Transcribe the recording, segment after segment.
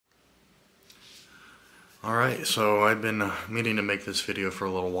Alright, so I've been meaning to make this video for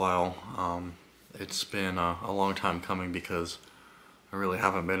a little while. It's been a long time coming because I really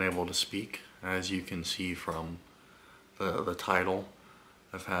haven't been able to speak. As you can see from the title,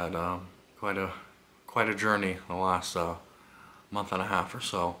 I've had quite a journey the last month and a half or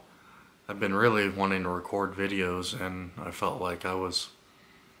so. I've been really wanting to record videos, and I felt like I was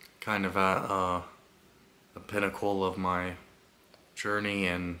kind of at the pinnacle of my journey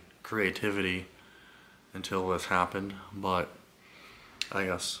and creativity until this happened. But I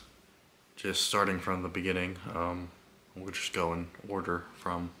guess just starting from the beginning, we'll just go in order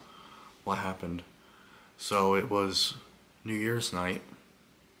from what happened. So it was New Year's night.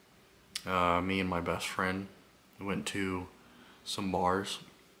 Me and my best friend went to some bars,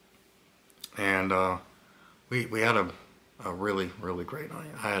 and we had a really great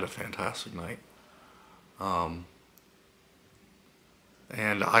night. I had a fantastic night. And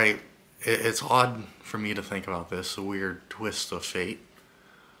it's odd for me to think about this, a weird twist of fate,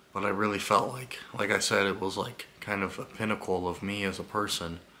 but I really felt like I said, it was like kind of a pinnacle of me as a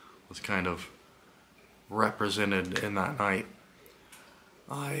person was kind of represented in that night.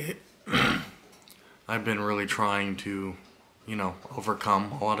 I've been really trying to,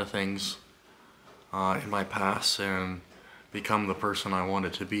 overcome a lot of things in my past and become the person I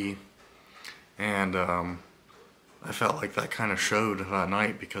wanted to be. And I felt like that kind of showed that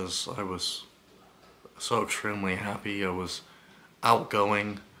night because I was so extremely happy. I was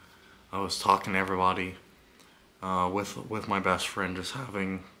outgoing. I was talking to everybody with my best friend, just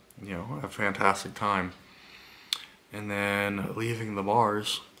having a fantastic time. And then leaving the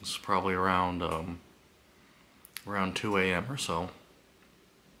bars, this is probably around 2 a.m. or so.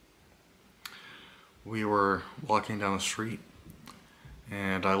 We were walking down the street,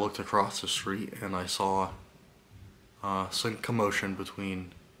 and I looked across the street and I saw some commotion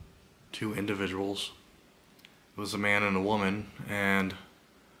between two individuals. It was a man and a woman, and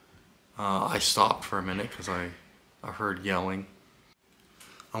I stopped for a minute because I heard yelling.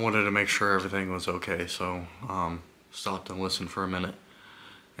 I wanted to make sure everything was okay, so stopped and listened for a minute.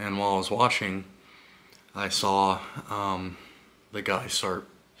 And while I was watching, I saw the guy start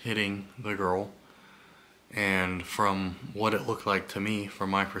hitting the girl, and from what it looked like to me,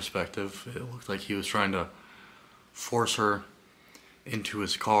 from my perspective, it looked like he was trying to force her into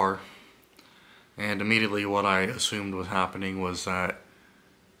his car. And immediately what I assumed was happening was that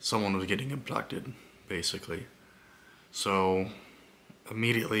someone was getting abducted, basically. So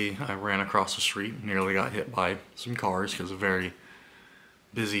immediately I ran across the street, nearly got hit by some cars because it's a very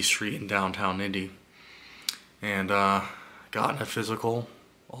busy street in downtown Indy, and got in a physical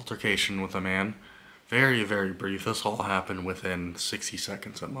altercation with a man. Very brief. This all happened within 60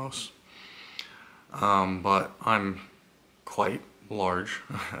 seconds at most. But I'm quite large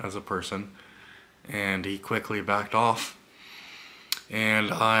as a person, and he quickly backed off, and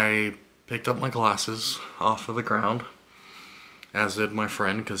I picked up my glasses off of the ground, as did my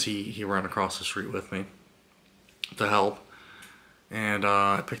friend, because he ran across the street with me to help. And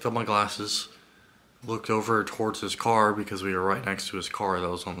I picked up my glasses, looked over towards his car because we were right next to his car that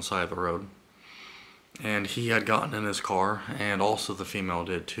was on the side of the road. And he had gotten in his car, and also the female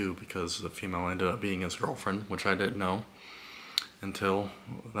did too, because the female ended up being his girlfriend, which I didn't know until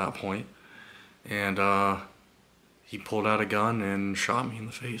that point. And he pulled out a gun and shot me in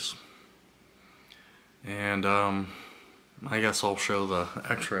the face. And I guess I'll show the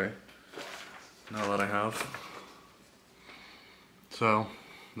x-ray now that I have. So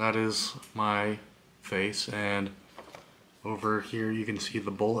that is my face, and over here you can see the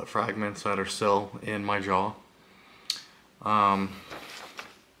bullet fragments that are still in my jaw.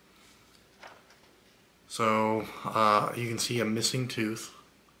 So you can see a missing tooth.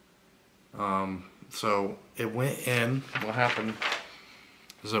 So it went in, what happened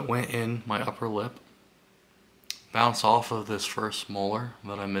is it went in my upper lip, bounced off of this first molar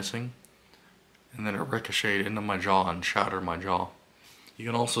that I'm missing, and then it ricocheted into my jaw and shattered my jaw. You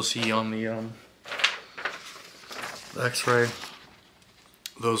can also see on the x-ray,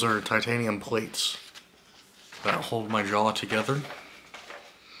 those are titanium plates that hold my jaw together.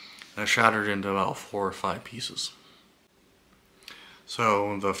 I shattered into about 4 or 5 pieces.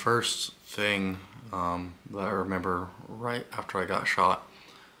 So the first thing that I remember right after I got shot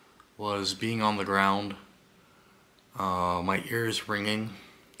was being on the ground, my ears ringing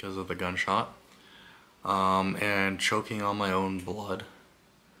because of the gunshot, and choking on my own blood,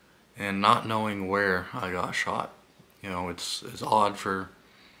 and not knowing where I got shot. It's odd for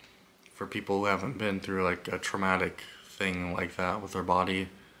people who haven't been through like a traumatic thing like that with their body,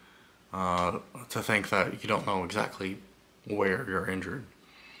 to think that you don't know exactly where you're injured.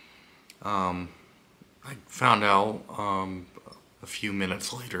 I found out a few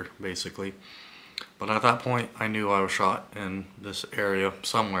minutes later, basically. But at that point, I knew I was shot in this area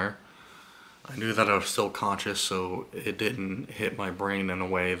somewhere. I knew that I was still conscious, so it didn't hit my brain in a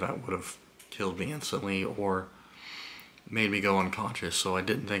way that would have killed me instantly or made me go unconscious, so I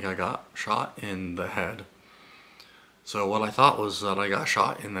didn't think I got shot in the head. So what I thought was that I got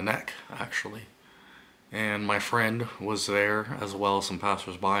shot in the neck, actually. And my friend was there, as well as some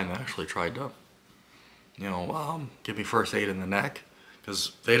passersby, and they actually tried to, give me first aid in the neck,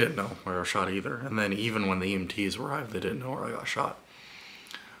 because they didn't know where I was shot either. And then even when the EMTs arrived, they didn't know where I got shot.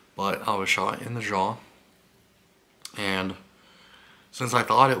 But I was shot in the jaw, and since I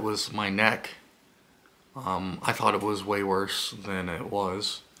thought it was my neck, I thought it was way worse than it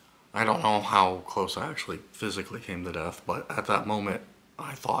was. I don't know how close I actually physically came to death, but at that moment,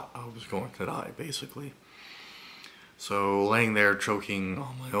 I thought I was going to die, basically. So laying there choking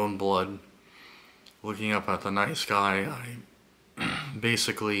on my own blood, looking up at the night sky, I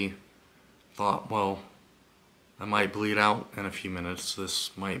basically thought, well, I might bleed out in a few minutes. This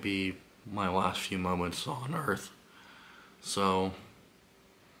might be my last few moments on Earth. So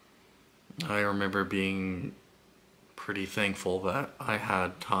I remember being pretty thankful that I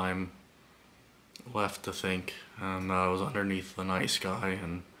had time left to think, and that I was underneath the night sky,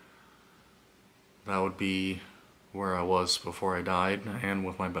 and that would be where I was before I died, and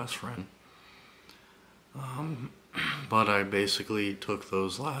with my best friend. But I basically took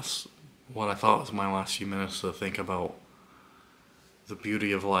those what I thought was my last few minutes to think about the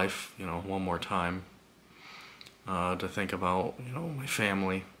beauty of life, one more time. To think about, my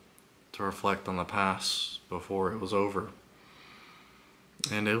family, to reflect on the past before it was over.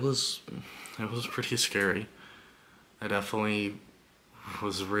 And it was pretty scary. I definitely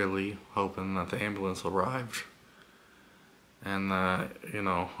was really hoping that the ambulance arrived and that,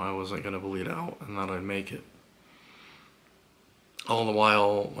 I wasn't going to bleed out and that I'd make it. All the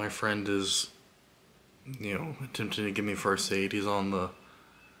while, my friend is, attempting to give me first aid. He's on the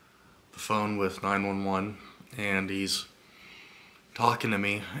phone with 911, and he's talking to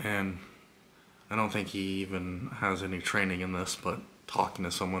me, and I don't think he even has any training in this, but talking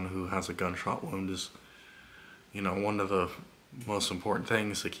to someone who has a gunshot wound is, one of the most important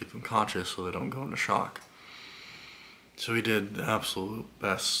things to keep them conscious so they don't go into shock. So he did the absolute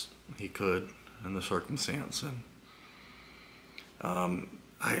best he could in the circumstance, and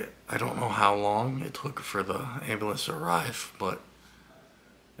I don't know how long it took for the ambulance to arrive, but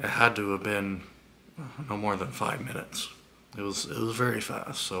it had to have been no more than 5 minutes. It was very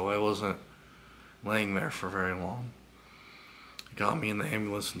fast, so I wasn't laying there for very long. It got me in the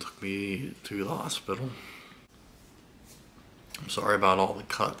ambulance and took me to the hospital. I'm sorry about all the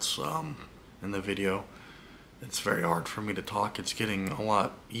cuts in the video. It's very hard for me to talk. It's getting a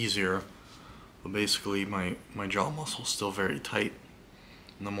lot easier, but basically my jaw muscle is still very tight.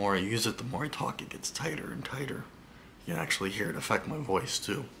 And the more I use it, the more I talk, it gets tighter and tighter. You can actually hear it affect my voice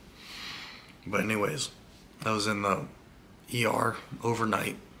too. But anyways, I was in the ER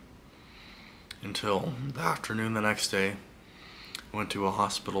overnight until the afternoon the next day. I went to a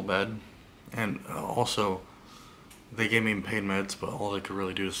hospital bed, and also they gave me pain meds, but all they could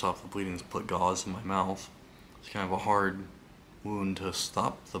really do to stop the bleeding is put gauze in my mouth. It's kind of a hard wound to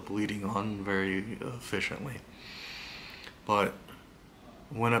stop the bleeding on very efficiently. But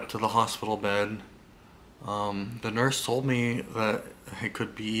went up to the hospital bed. The nurse told me that it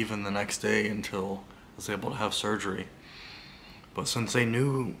could be even the next day until I was able to have surgery. But since they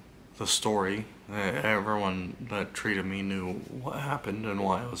knew the story, everyone that treated me knew what happened and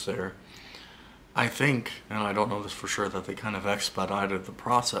why I was there. I think, and I don't know this for sure, that they kind of expedited the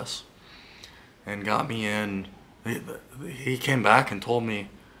process and got me in. He came back and told me,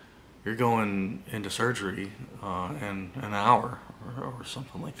 "You're going into surgery in an hour or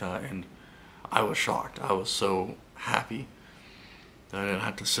something like that." And I was shocked. I was so happy that I didn't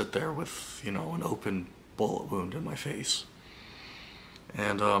have to sit there with, an open bullet wound in my face.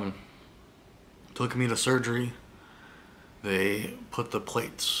 And took me to surgery. They put the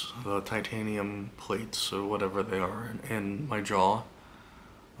plates, the titanium plates or whatever they are, in my jaw.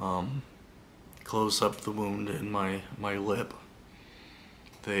 Closed up the wound in my lip.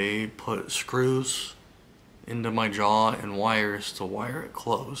 They put screws into my jaw and wires to wire it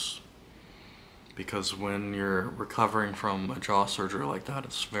closed. Because when you're recovering from a jaw surgery like that,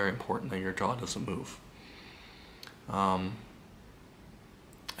 it's very important that your jaw doesn't move.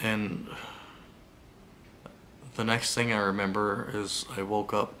 And the next thing I remember is I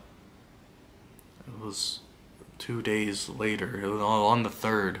woke up. It was 2 days later. It was on the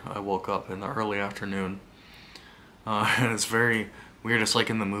 3rd. I woke up in the early afternoon. And it's very weird. It's like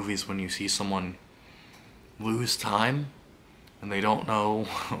in the movies when you see someone lose time and they don't know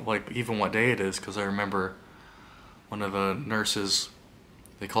like even what day it is, because I remember one of the nurses,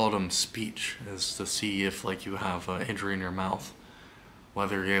 they called them speech, is to see if like you have an injury in your mouth,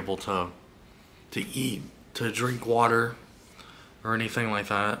 whether you're able to eat, to drink water or anything like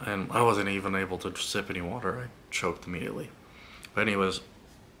that. And I wasn't even able to sip any water. I choked immediately. But anyways,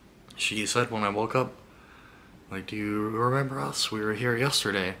 she said when I woke up, like, do you remember us? We were here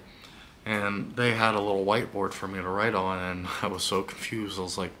yesterday. And they had a little whiteboard for me to write on, and I was so confused. I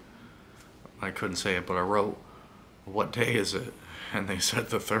was like, I couldn't say it, but I wrote, what day is it? And they said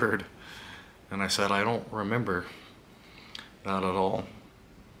the 3rd. And I said, I don't remember that at all.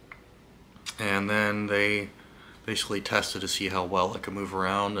 And then they basically tested to see how well I could move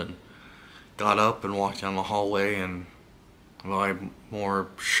around, and got up and walked down the hallway, and well, I more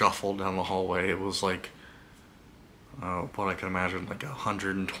shuffled down the hallway. It was like what I can imagine like a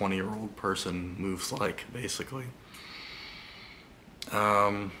 120-year-old person moves like, basically.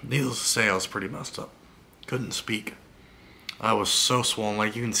 Needless to say, I was pretty messed up. Couldn't speak. I was so swollen.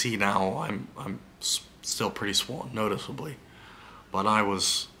 Like you can see now, I'm still pretty swollen, noticeably. But I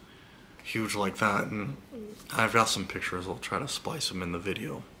was huge like that, and I've got some pictures. I'll try to splice them in the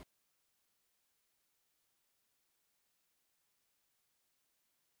video.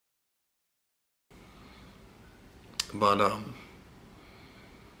 But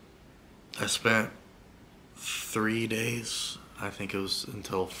I spent 3 days, I think it was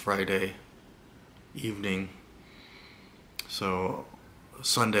until Friday evening. So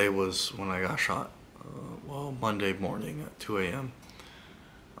Sunday was when I got shot. Well, Monday morning at 2 a.m.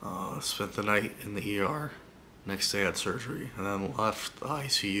 Spent the night in the ER. Next day I had surgery, and then left the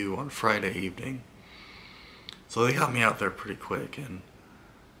ICU on Friday evening. So they got me out there pretty quick, and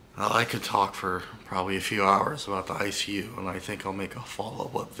I could talk for probably a few hours about the ICU, and I think I'll make a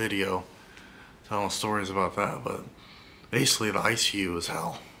follow-up video telling stories about that. But basically the ICU is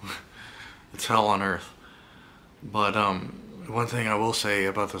hell. It's hell on earth. But one thing I will say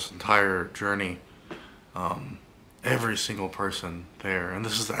about this entire journey, every single person there, and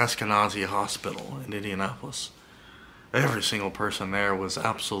this is the Eskenazi Hospital in Indianapolis, every single person there was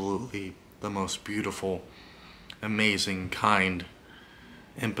absolutely the most beautiful, amazing, kind,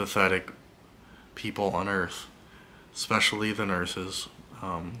 empathetic people on earth, especially the nurses,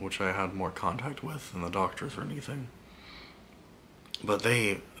 which I had more contact with than the doctors or anything. But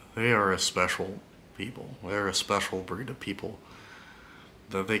they are a special people. They're a special breed of people,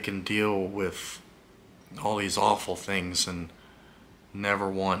 that they can deal with all these awful things and never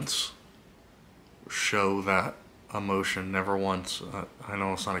once show that emotion, never once, I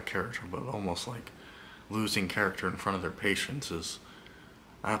know it's not a character, but almost like losing character in front of their patients is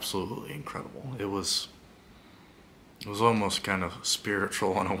absolutely incredible. It was almost kind of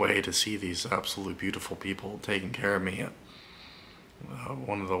spiritual in a way to see these absolutely beautiful people taking care of me at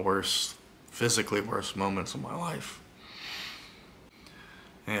one of the worst, physically worst moments of my life.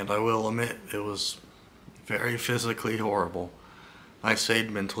 And I will admit, it was very physically horrible. I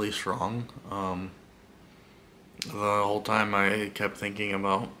stayed mentally strong. The whole time I kept thinking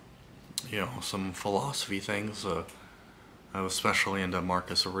about, some philosophy things. I was especially into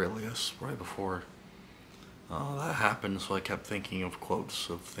Marcus Aurelius right before that happened, so I kept thinking of quotes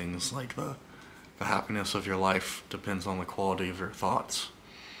of things like the happiness of your life depends on the quality of your thoughts,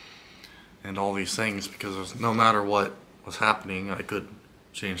 and all these things, because no matter what was happening, I could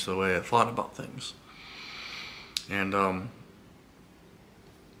change the way I thought about things. And I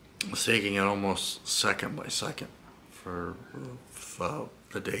was taking it almost second by second for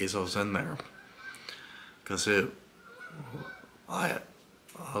the days I was in there, because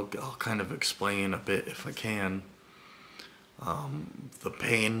I'll kind of explain a bit if I can. The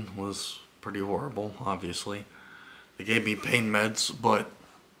pain was pretty horrible, obviously. They gave me pain meds, but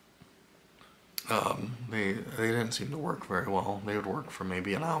they didn't seem to work very well. They would work for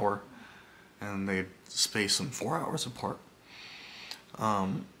maybe an hour, and they'd space them 4 hours apart.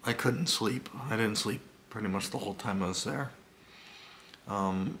 I couldn't sleep. I didn't sleep pretty much the whole time I was there.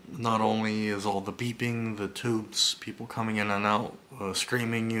 Not only is all the beeping, the tubes, people coming in and out,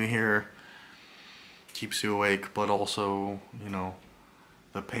 screaming you hear, keeps you awake, but also,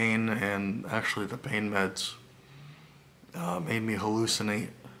 the pain, and actually the pain meds made me hallucinate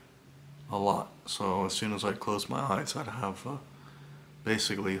a lot. So as soon as I'd close my eyes, I'd have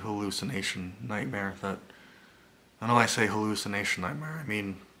basically hallucination nightmare. That, I know I say hallucination nightmare, I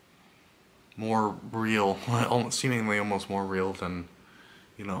mean more real, seemingly almost more real than,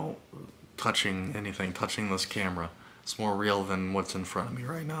 touching this camera. It's more real than what's in front of me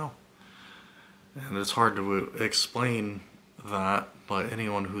right now. And it's hard to explain that, but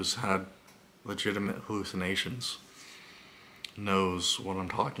anyone who's had legitimate hallucinations knows what I'm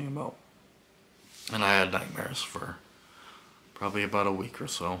talking about. And I had nightmares for probably about a week or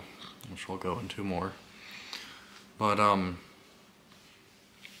so, which I'll go into more. But I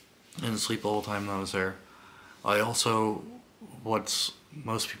didn't sleep the whole time that I was there. I also, what's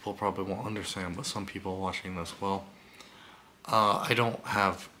most people probably won't understand, but some people watching this will, I don't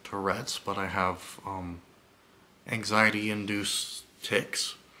have Tourette's, but I have anxiety-induced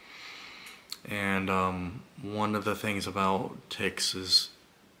tics. And one of the things about tics is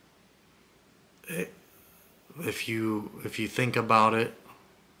if you think about it,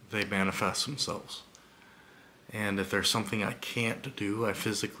 they manifest themselves. And if there's something I can't do, I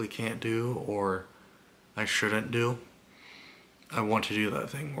physically can't do, or I shouldn't do, I want to do that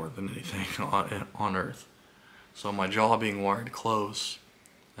thing more than anything on earth. So my jaw being wired closed,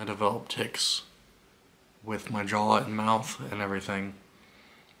 I developed tics with my jaw and mouth and everything,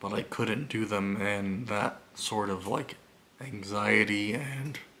 but I couldn't do them, and that sort of like anxiety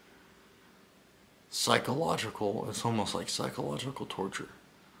and psychological, it's almost like psychological torture.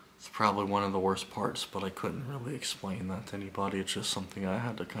 It's probably one of the worst parts, but I couldn't really explain that to anybody. It's just something I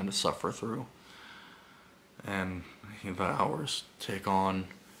had to kind of suffer through. And the hours take on,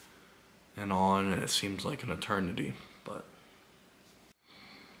 and it seems like an eternity.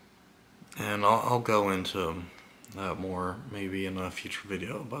 And I'll go into that more maybe in a future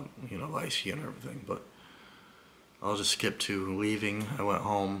video about, the ICU and everything, but I'll just skip to leaving. I went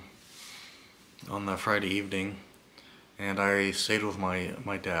home on that Friday evening, and I stayed with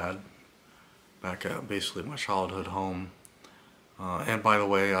my dad back at basically my childhood home. And by the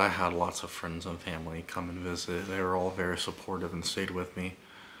way, I had lots of friends and family come and visit. They were all very supportive and stayed with me.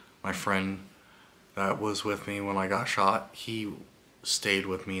 My friend that was with me when I got shot, he stayed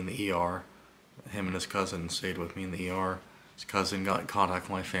with me in the ER. Him and his cousin stayed with me in the ER. His cousin got in contact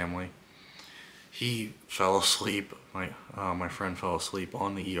with my family. He fell asleep. My friend fell asleep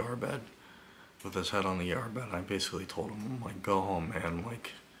on the ER bed, with his head on the ER bed. I basically told him, like, go home, man,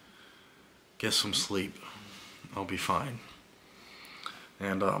 like, get some sleep. I'll be fine.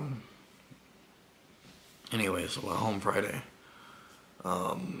 And, anyways, I went home Friday.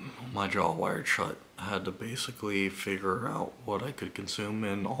 My jaw wired shut. I had to basically figure out what I could consume,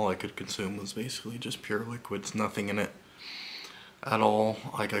 and all I could consume was basically just pure liquids, nothing in it at all.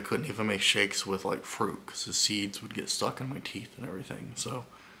 Like, I couldn't even make shakes with, like, fruit, because the seeds would get stuck in my teeth and everything, so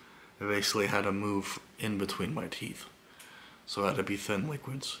I basically had to move in between my teeth. So it had to be thin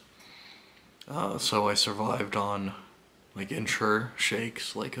liquids. So I survived on, like, Ensure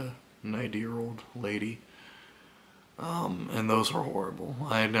shakes, like a 90-year-old lady. And those were horrible.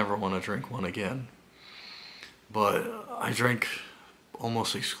 I never want to drink one again. But I drink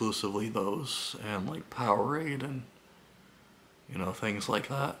almost exclusively those, and like Powerade and, things like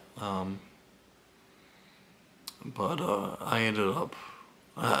that. But I ended up,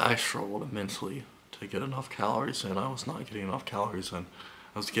 I struggled immensely to get enough calories in. I was not getting enough calories in.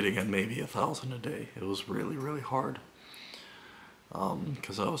 I was getting in maybe 1,000 a day. It was really, really hard.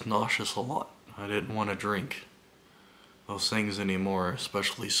 Because I was nauseous a lot. I didn't want to drink those things anymore,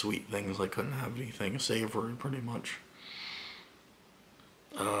 especially sweet things. I couldn't have anything savory, pretty much.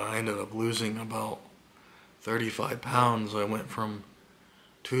 I ended up losing about 35 pounds. I went from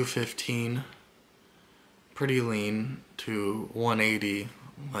 215, pretty lean, to 180,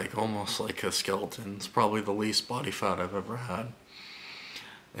 like almost like a skeleton. It's probably the least body fat I've ever had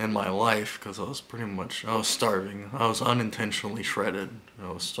in my life, because I was starving. I was unintentionally shredded.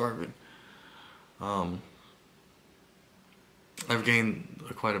 I was starving. I've gained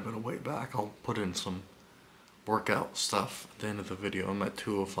quite a bit of weight back. I'll put in some workout stuff at the end of the video. I'm at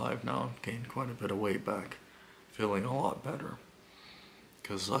 205 now. I've gained quite a bit of weight back. Feeling a lot better,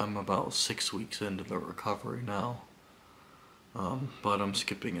 because I'm about 6 weeks into the recovery now. But I'm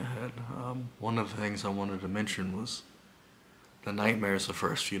skipping ahead. One of the things I wanted to mention was the nightmares the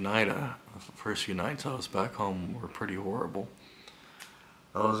first few nights I was back home were pretty horrible.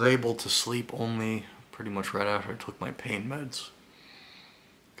 I was able to sleep only pretty much right after I took my pain meds,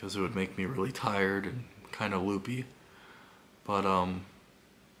 because it would make me really tired and kind of loopy. But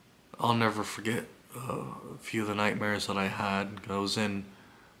I'll never forget a few of the nightmares that I had.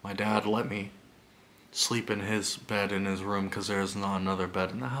 My dad let me sleep in his bed in his room, because there's not another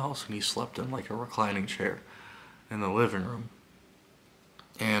bed in the house, and he slept in like a reclining chair in the living room.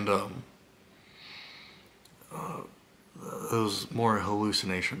 And it was more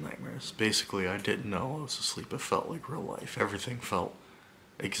hallucination nightmares. Basically, I didn't know I was asleep. It felt like real life. Everything felt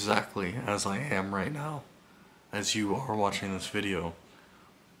exactly as I am right now, as you are watching this video,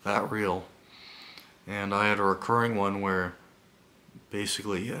 that real. And I had a recurring one where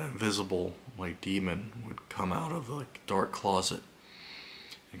basically an invisible like demon would come out of the dark closet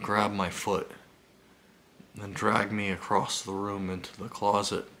and grab my foot and then drag me across the room into the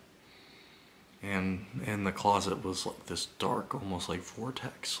closet. And in the closet was like this dark, almost like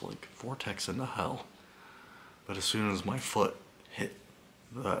vortex into hell. But as soon as my foot hit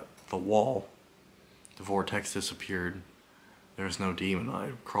the wall, the vortex disappeared. There's no demon.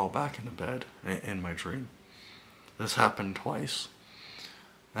 I crawl back into bed in my dream. This happened twice.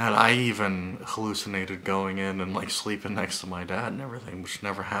 And I even hallucinated going in and like sleeping next to my dad and everything, which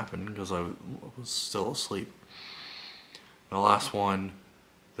never happened because I was still asleep. The last one,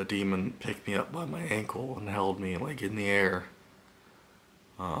 the demon picked me up by my ankle and held me like in the air.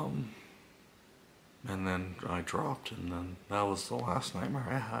 And then I dropped, and then that was the last nightmare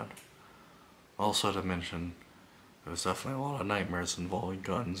I had. Also to mention, there was definitely a lot of nightmares involving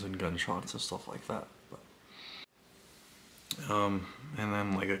guns and gunshots and stuff like that. And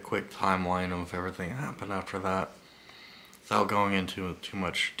then like a quick timeline of everything that happened after that, without going into too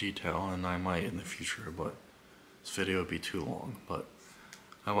much detail, and I might in the future, but this video would be too long. But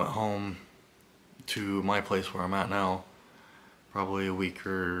I went home to my place where I'm at now, probably a week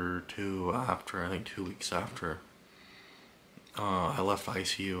or two after, I think 2 weeks after I left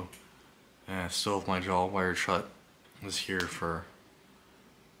ICU, and I still have my jaw wired shut. I was here for,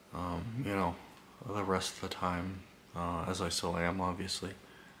 you know, the rest of the time, as I still am, obviously.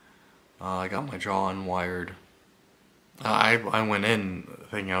 I got my jaw unwired. I went in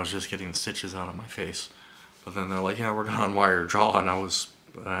thinking I was just getting the stitches out of my face, but then they're like, yeah, we're gonna unwire your jaw, and I was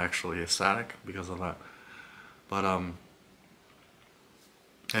actually ecstatic because of that. But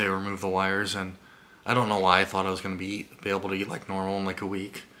they removed the wires, and I don't know why I thought I was gonna be able to eat like normal in like a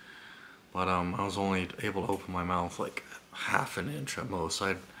week, but I was only able to open my mouth like half an inch at most.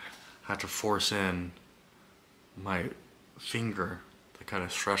 I had to force in my finger to kind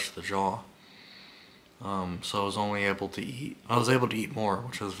of stretch the jaw. So I was only able to eat, I was able to eat more,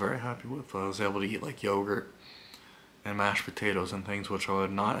 which I was very happy with. I was able to eat like yogurt and mashed potatoes and things which I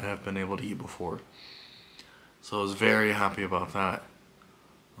would not have been able to eat before. So I was very happy about that.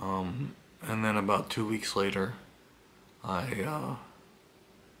 And then about 2 weeks later, I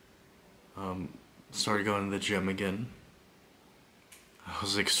started going to the gym again. I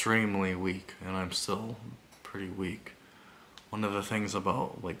was extremely weak, and I'm still pretty weak. One of the things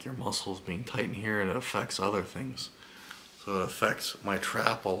about like your muscles being tight in here, and it affects other things. So it affects my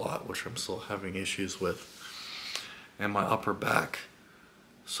trap a lot, which I'm still having issues with, and my upper back.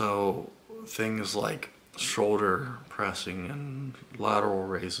 So things like shoulder pressing and lateral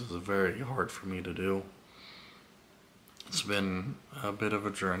raises are very hard for me to do. It's been a bit of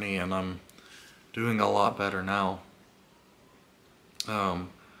a journey, and I'm doing a lot better now.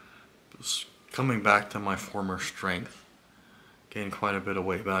 Coming back to my former strength, gained quite a bit of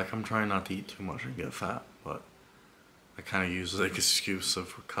weight back. I'm trying not to eat too much and get fat, but I kind of use the excuse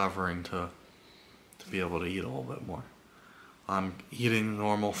of recovering to be able to eat a little bit more. I'm eating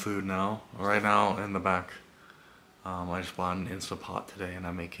normal food now. Right now in the back, I just bought an Instant Pot today, and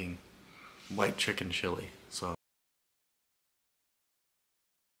I'm making white chicken chili. So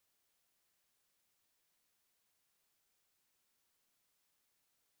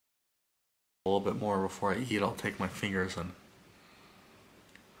a little bit more before I eat, I'll take my fingers and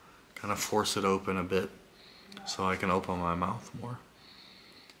kind of force it open a bit so I can open my mouth more.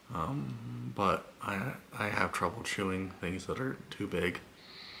 But I have trouble chewing things that are too big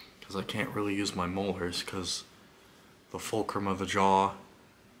because I can't really use my molars because the fulcrum of the jaw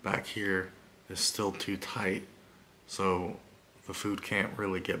back here is still too tight, so the food can't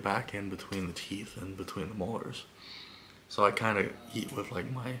really get back in between the teeth and between the molars. So I kind of eat with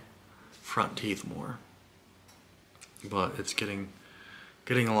like my front teeth more. But it's getting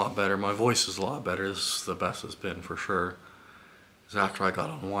a lot better. My voice is a lot better. This is the best it's been for sure. Because after I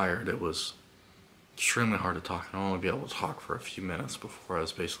got unwired, it was extremely hard to talk. I'd only be able to talk for a few minutes before I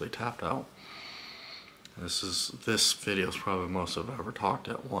was basically tapped out. This video is probably the most I've ever talked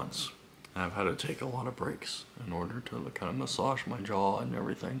at once. I've had to take a lot of breaks in order to kind of massage my jaw and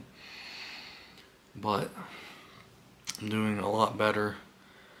everything. But I'm doing a lot better.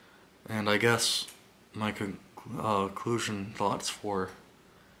 And I guess my conclusion thoughts for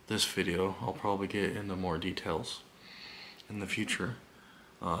this video, I'll probably get into more details in the future,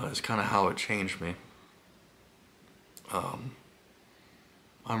 is kind of how it changed me. I'm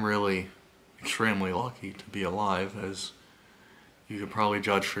really extremely lucky to be alive, as you could probably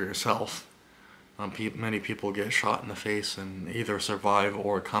judge for yourself. Many people get shot in the face and either survive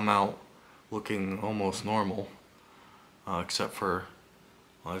or come out looking almost normal, except for,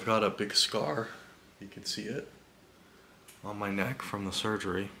 well, I've got a big scar, you can see it, on my neck from the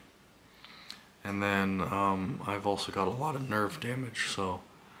surgery. And then I've also got a lot of nerve damage, so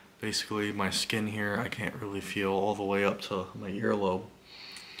basically my skin here I can't really feel all the way up to my earlobe.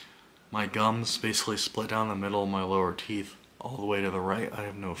 My gums basically split down the middle of my lower teeth all the way to the right. I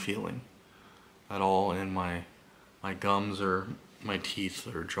have no feeling at all in my gums or my teeth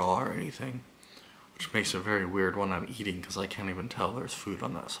or jaw or anything, which makes it very weird when I'm eating because I can't even tell there's food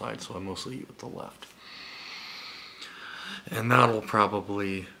on that side, so I mostly eat with the left. And that'll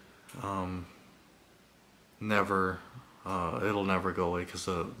probably it'll never go away because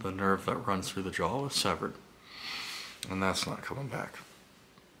the nerve that runs through the jaw was severed, and that's not coming back.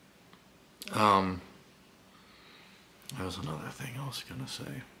 There was another thing I was gonna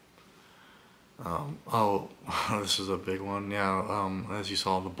say. Oh, this is a big one. Yeah, as you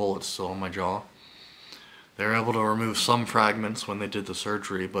saw, the bullet's still on my jaw. They were able to remove some fragments when they did the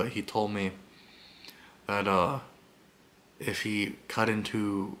surgery, but he told me that if he cut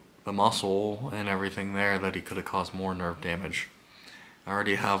into the muscle and everything there, that he could have caused more nerve damage. I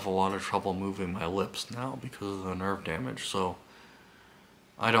already have a lot of trouble moving my lips now because of the nerve damage, so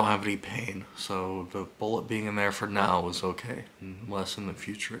I don't have any pain. So the bullet being in there for now is okay, unless in the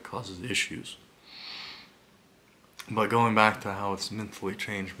future it causes issues. But going back to how it's mentally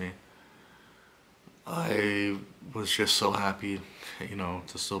changed me, I was just so happy,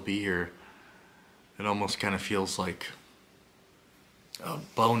 to still be here. It almost kind of feels like a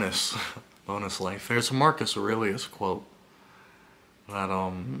bonus life. There's a Marcus Aurelius quote that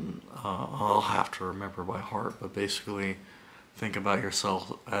I'll have to remember by heart, but basically, think about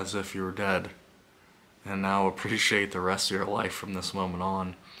yourself as if you were dead, and now appreciate the rest of your life from this moment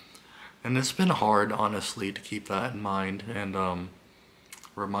on. And it's been hard, honestly, to keep that in mind and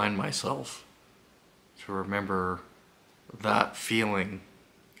remind myself to remember that feeling,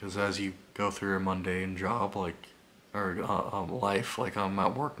 because as you go through your mundane job, life, like I'm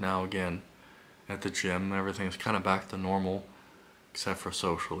at work now again, at the gym, everything's kind of back to normal, except for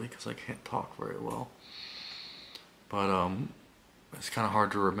socially, because I can't talk very well. But it's kind of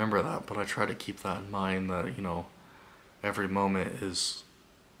hard to remember that, but I try to keep that in mind, that, every moment is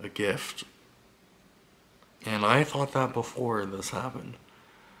a gift. And I thought that before this happened,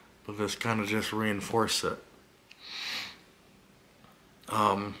 but this kind of just reinforced it.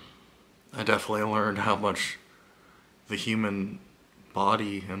 I definitely learned how much the human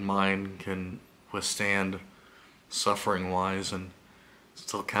body and mind can withstand suffering-wise and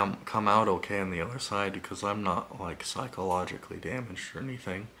still come out okay on the other side, because I'm not like psychologically damaged or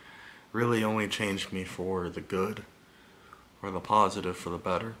anything. Really only changed me for the good, or the positive, for the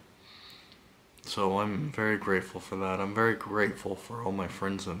better. So I'm very grateful for that. I'm very grateful for all my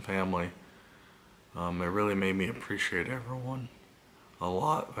friends and family. It really made me appreciate everyone a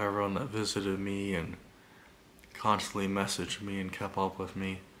lot. Everyone that visited me and constantly messaged me and kept up with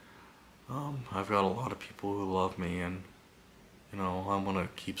me. I've got a lot of people who love me, and I want to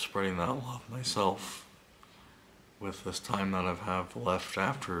keep spreading that love myself with this time that I've have left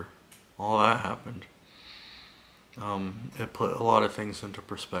after all that happened. It put a lot of things into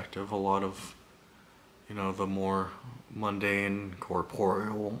perspective, a lot of, the more mundane,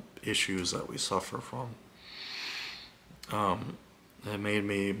 corporeal issues that we suffer from. It made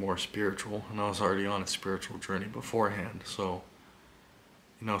me more spiritual, and I was already on a spiritual journey beforehand, so,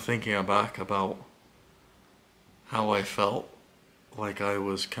 thinking back about how I felt like I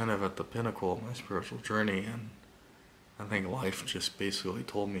was kind of at the pinnacle of my spiritual journey, and I think life just basically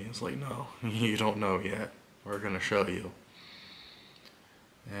told me, it's like, no, you don't know yet, we're going to show you.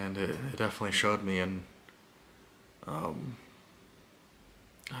 And it definitely showed me, and I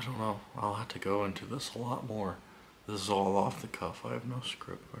don't know, I'll have to go into this a lot more. This is all off the cuff, I have no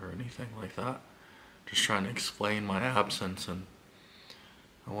script or anything like that. Just trying to explain my absence, and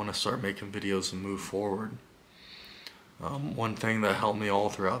I want to start making videos and move forward. One thing that helped me all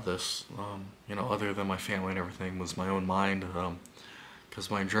throughout this, other than my family and everything, was my own mind, because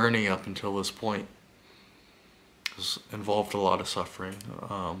my journey up until this point has involved a lot of suffering,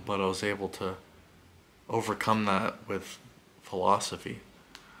 but I was able to overcome that with philosophy.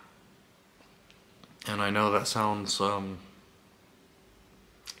 And I know that sounds kind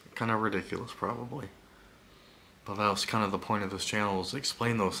of ridiculous, probably, but that was kind of the point of this channel, was to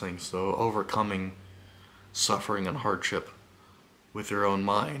explain those things. So overcoming suffering and hardship with your own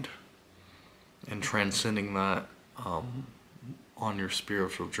mind, and transcending that on your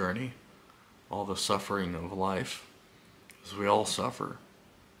spiritual journey, all the suffering of life, because we all suffer.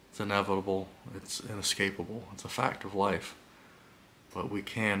 It's inevitable, it's inescapable, it's a fact of life, but we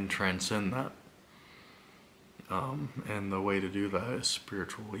can transcend that. And the way to do that is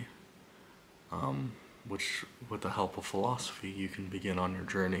spiritually. which with the help of philosophy you can begin on your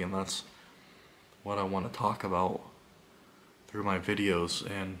journey, and that's what I want to talk about through my videos.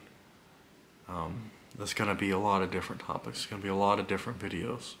 And there's going to be a lot of different topics. There's going to be a lot of different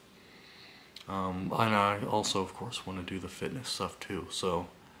videos. And I also, of course, want to do the fitness stuff too. So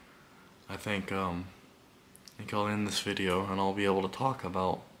I think I'll end this video, and I'll be able to talk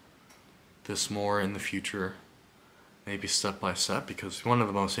about this more in the future, maybe step by step, because one of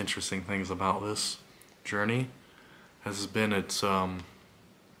the most interesting things about this journey has been it's been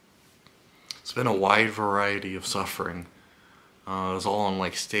a wide variety of suffering. It was all in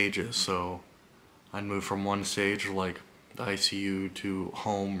like stages, so I'd move from one stage like the ICU to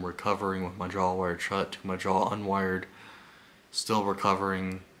home, recovering with my jaw wired shut, to my jaw unwired, still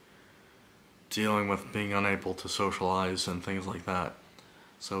recovering, dealing with being unable to socialize and things like that.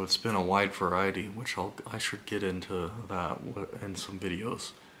 So it's been a wide variety, which I should get into that in some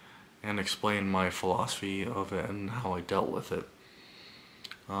videos and explain my philosophy of it and how I dealt with it,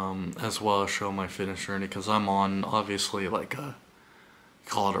 as well as show my fitness journey, because I'm on obviously like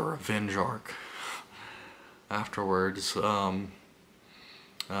call it a revenge arc. Afterwards, I'll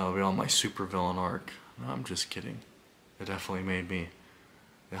be on my supervillain arc. No, I'm just kidding. It definitely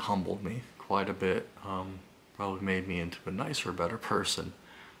it humbled me quite a bit. Probably made me into a nicer, better person,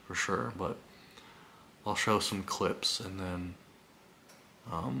 for sure. But I'll show some clips, and then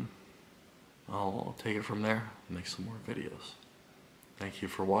I'll take it from there and make some more videos. Thank you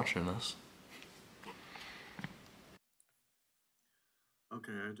for watching this.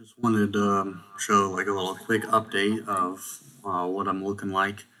 Okay, I just wanted to show like a little quick update of what I'm looking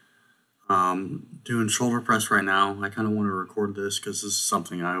like. Doing shoulder press right now. I kind of want to record this because this is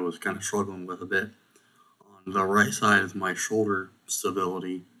something I was kind of struggling with a bit. On the right side of my shoulder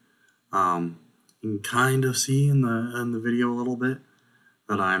stability, you can kind of see in the video a little bit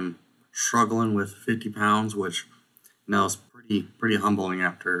that I'm struggling with 50 pounds, which is pretty humbling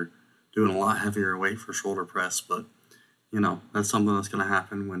after doing a lot heavier weight for shoulder press, but that's something that's going to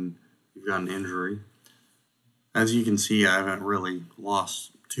happen when you've got an injury. As you can see, I haven't really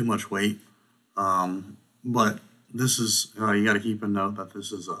lost too much weight, but this is, you got to keep in note that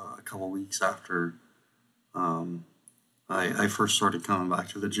this is a couple weeks after I first started coming back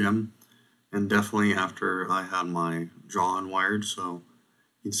to the gym, and definitely after I had my jaw unwired, so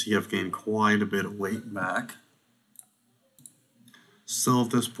you can see I've gained quite a bit of weight back. Still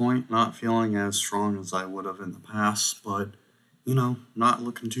at this point, not feeling as strong as I would have in the past, but, not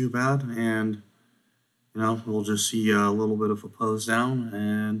looking too bad, and, we'll just see a little bit of a pose down,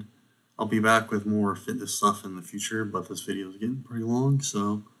 and I'll be back with more fitness stuff in the future, but this video is getting pretty long,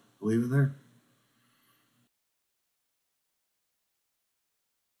 so I'll leave it there.